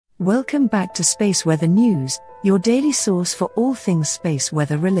Welcome back to Space Weather News, your daily source for all things space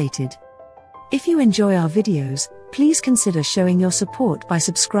weather related. If you enjoy our videos, please consider showing your support by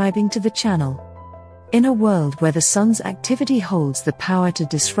subscribing to the channel. In a world where the sun's activity holds the power to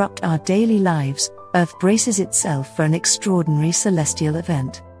disrupt our daily lives, Earth braces itself for an extraordinary celestial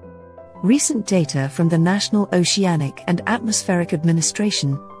event. Recent data from the National Oceanic and Atmospheric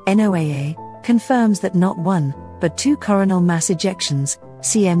Administration, NOAA, confirms that not one, but two coronal mass ejections,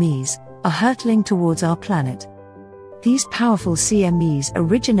 CMEs, are hurtling towards our planet. These powerful CMEs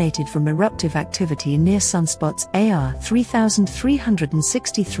originated from eruptive activity near sunspots AR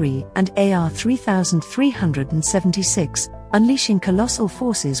 3363 and AR 3376, unleashing colossal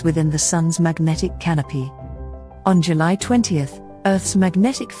forces within the sun's magnetic canopy. On July 20th, Earth's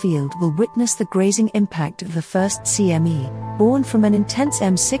magnetic field will witness the grazing impact of the first CME, born from an intense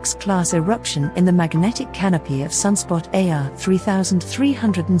M6 class eruption in the magnetic canopy of sunspot AR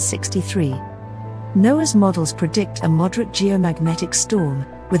 3363. NOAA's models predict a moderate geomagnetic storm,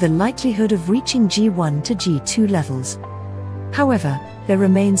 with a likelihood of reaching G1 to G2 levels. However, there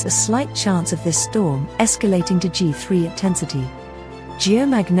remains a slight chance of this storm escalating to G3 intensity.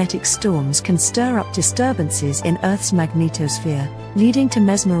 Geomagnetic storms can stir up disturbances in Earth's magnetosphere, leading to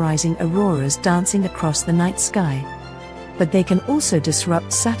mesmerizing auroras dancing across the night sky. But they can also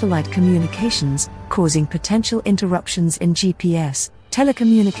disrupt satellite communications, causing potential interruptions in GPS,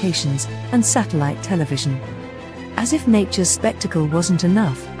 telecommunications, and satellite television. As if nature's spectacle wasn't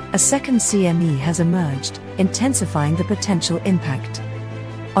enough, a second CME has emerged, intensifying the potential impact.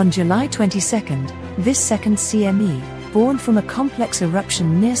 On July 22nd, this second CME, born from a complex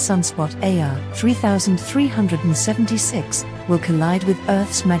eruption near sunspot AR 3376, will collide with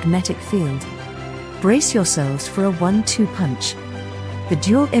Earth's magnetic field. Brace yourselves for a 1-2 punch. The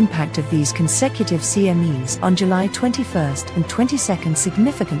dual impact of these consecutive CMEs on July 21st and 22nd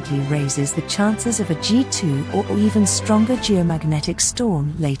significantly raises the chances of a G2 or even stronger geomagnetic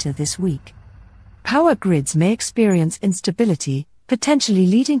storm later this week. Power grids may experience instability, potentially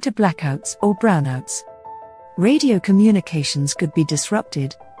leading to blackouts or brownouts. Radio communications could be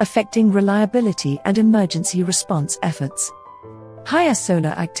disrupted, affecting reliability and emergency response efforts. Higher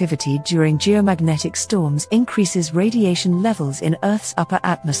solar activity during geomagnetic storms increases radiation levels in Earth's upper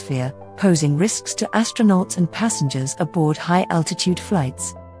atmosphere, posing risks to astronauts and passengers aboard high-altitude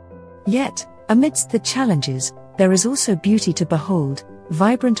flights. Yet, amidst the challenges, there is also beauty to behold: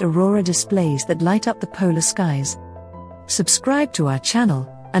 vibrant aurora displays that light up the polar skies. Subscribe to our channel,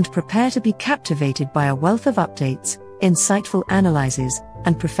 and prepare to be captivated by a wealth of updates, insightful analyses,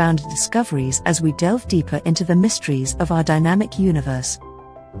 and profound discoveries as we delve deeper into the mysteries of our dynamic universe.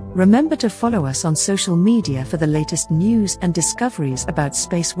 Remember to follow us on social media for the latest news and discoveries about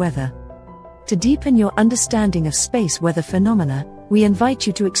space weather. To deepen your understanding of space weather phenomena, we invite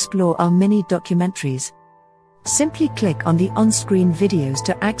you to explore our mini documentaries. Simply click on the on-screen videos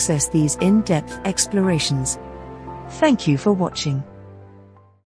to access these in-depth explorations. Thank you for watching.